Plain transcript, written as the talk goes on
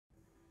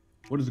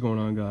What is going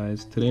on,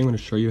 guys? Today I'm going to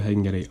show you how you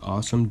can get an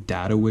awesome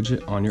data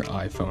widget on your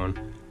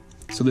iPhone.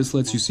 So this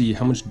lets you see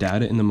how much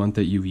data in the month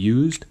that you've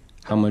used,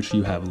 how much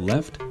you have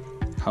left,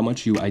 how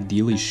much you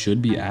ideally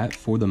should be at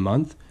for the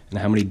month, and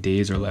how many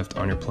days are left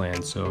on your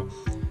plan. So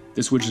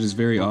this widget is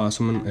very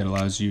awesome. It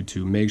allows you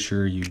to make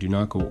sure you do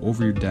not go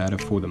over your data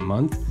for the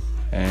month,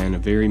 and a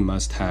very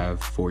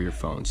must-have for your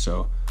phone.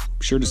 So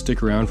be sure to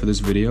stick around for this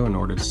video in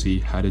order to see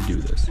how to do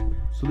this.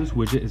 So this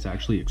widget is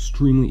actually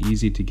extremely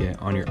easy to get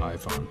on your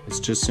iPhone. It's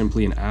just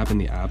simply an app in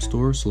the App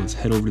Store. So let's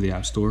head over to the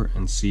App Store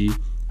and see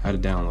how to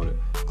download it.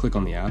 Click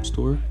on the App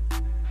Store.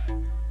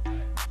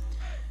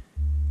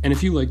 And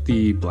if you like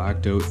the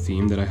blacked out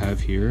theme that I have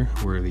here,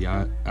 where the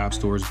App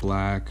Store is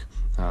black,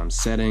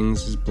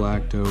 settings is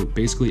blacked out,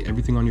 basically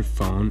everything on your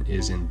phone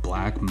is in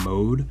black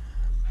mode,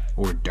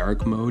 or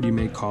dark mode you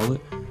may call it.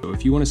 So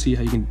if you want to see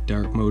how you can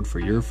dark mode for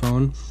your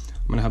phone,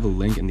 I'm going to have a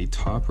link in the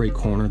top right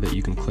corner that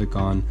you can click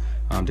on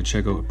to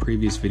check out a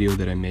previous video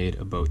that I made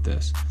about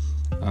this.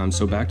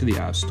 So back to the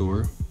App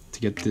Store. To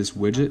get this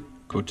widget,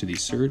 go to the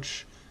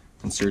search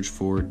and search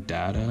for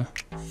data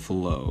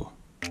flow.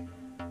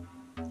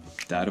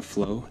 Data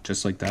flow,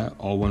 just like that,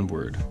 all one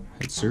word.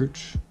 Hit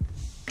search.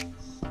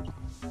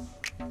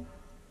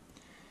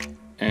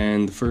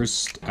 And the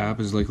first app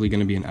is likely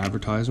going to be an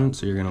advertisement,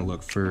 so you're going to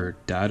look for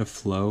Data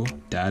Flow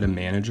Data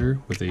Manager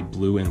with a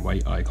blue and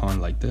white icon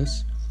like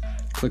this.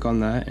 Click on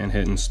that and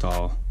hit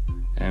install.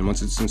 And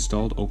once it's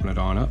installed, open it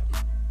on up.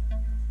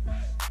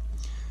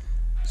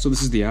 So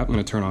this is the app. I'm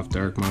going to turn off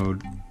dark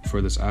mode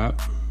for this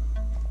app.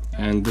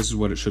 And this is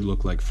what it should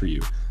look like for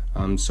you.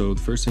 So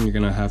the first thing you're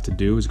going to have to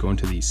do is go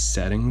into the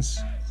settings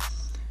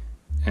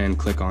and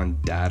click on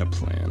data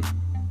plan.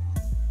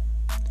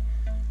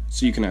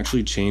 So you can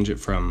actually change it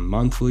from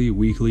monthly,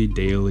 weekly,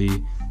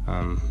 daily,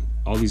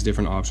 all these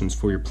different options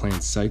for your plan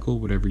cycle,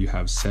 whatever you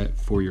have set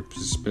for your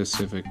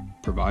specific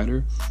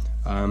provider.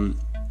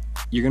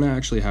 You're gonna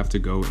actually have to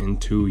go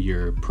into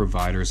your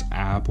provider's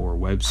app or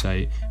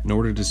website in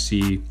order to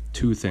see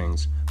two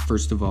things.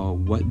 First of all,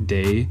 what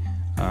day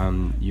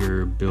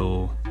your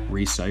bill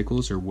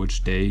recycles, or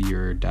which day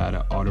your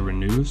data auto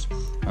renews.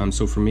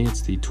 So for me,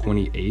 it's the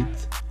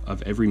 28th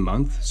of every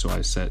month. So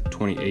I set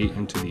 28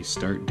 into the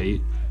start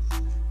date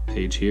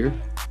page here.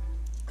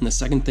 And the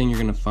second thing you're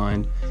going to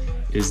find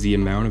is the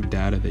amount of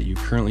data that you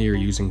currently are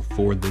using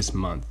for this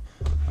month.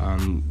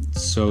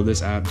 So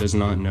this app does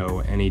not know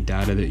any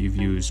data that you've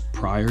used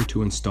prior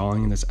to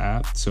installing this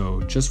app.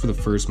 So just for the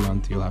first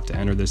month, you'll have to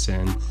enter this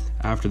in.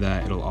 After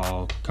that, it'll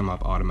all come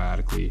up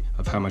automatically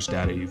of how much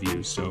data you've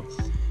used. So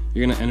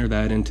you're going to enter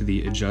that into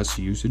the adjust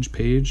usage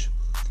page,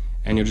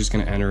 and you're just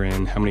going to enter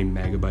in how many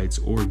megabytes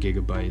or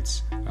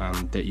gigabytes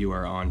that you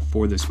are on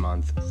for this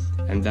month.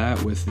 And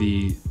that, with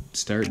the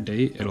start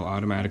date, it'll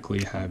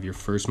automatically have your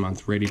first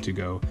month ready to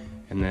go.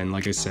 And then,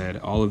 like I said,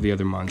 all of the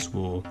other months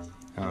will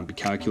be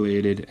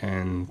calculated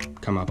and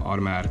come up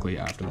automatically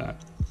after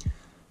that.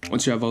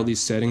 Once you have all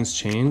these settings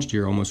changed,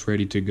 you're almost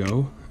ready to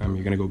go.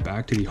 You're going to go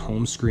back to the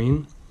home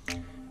screen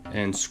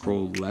and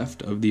scroll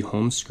left of the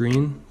home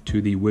screen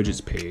to the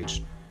widgets page.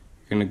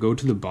 You're going to go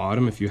to the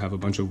bottom if you have a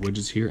bunch of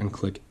widgets here and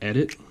click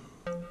edit.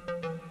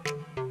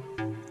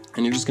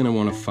 And you're just going to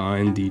want to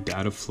find the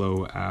data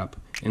flow app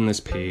in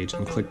this page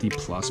and click the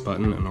plus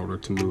button in order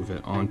to move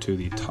it onto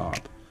the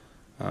top.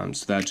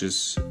 So that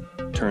just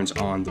turns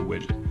on the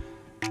widget.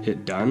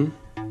 Hit done,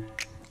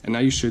 and now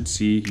you should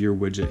see your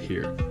widget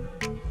here.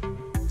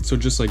 So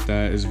just like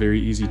that, is very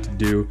easy to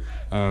do.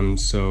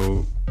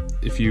 So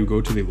if you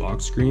go to the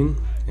lock screen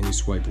and you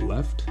swipe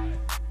left,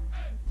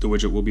 the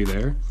widget will be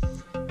there.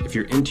 If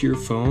you're into your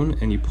phone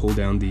and you pull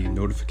down the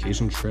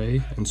notification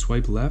tray and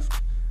swipe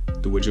left,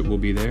 the widget will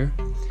be there.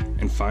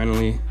 And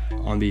finally,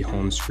 on the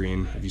home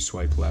screen, if you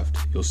swipe left,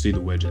 you'll see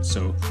the widget.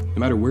 So no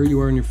matter where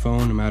you are on your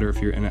phone, no matter if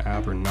you're in an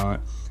app or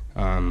not,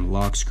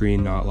 lock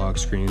screen, not lock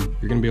screen,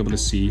 you're going to be able to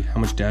see how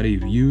much data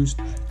you've used,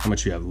 how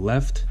much you have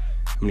left,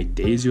 how many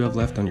days you have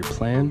left on your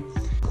plan.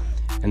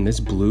 And this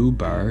blue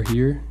bar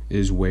here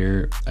is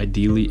where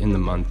ideally in the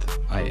month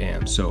I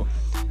am. So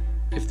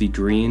if the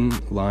green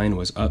line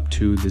was up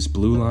to this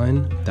blue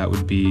line, that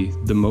would be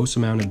the most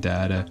amount of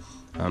data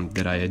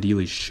that I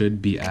ideally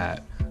should be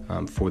at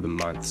for the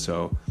month.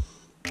 So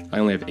I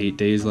only have 8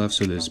 days left,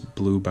 so this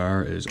blue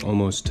bar is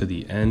almost to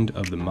the end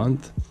of the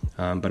month,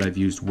 but I've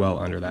used well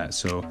under that.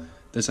 So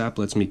this app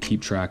lets me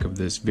keep track of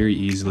this very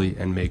easily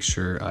and make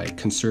sure I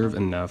conserve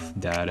enough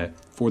data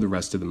for the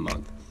rest of the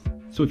month.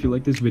 So if you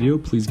like this video,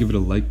 please give it a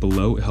like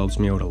below. It helps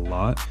me out a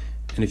lot.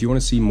 And if you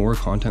want to see more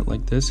content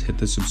like this, hit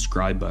the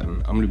subscribe button.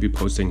 I'm going to be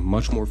posting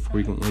much more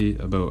frequently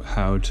about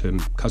how to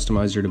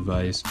customize your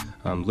device,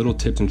 little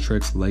tips and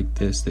tricks like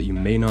this that you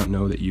may not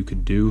know that you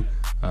could do.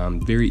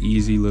 Very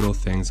easy little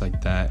things like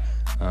that,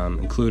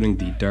 including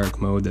the dark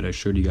mode that I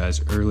showed you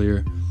guys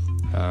earlier.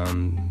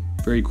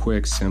 Very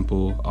quick,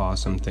 simple,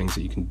 awesome things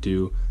that you can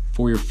do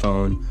for your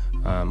phone.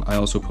 I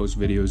also post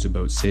videos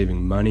about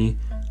saving money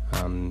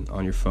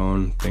on your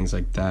phone, things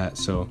like that.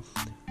 So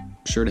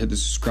be sure to hit the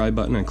subscribe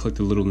button and click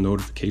the little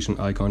notification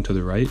icon to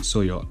the right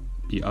so you'll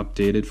be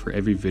updated for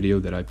every video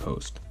that I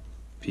post.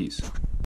 Peace.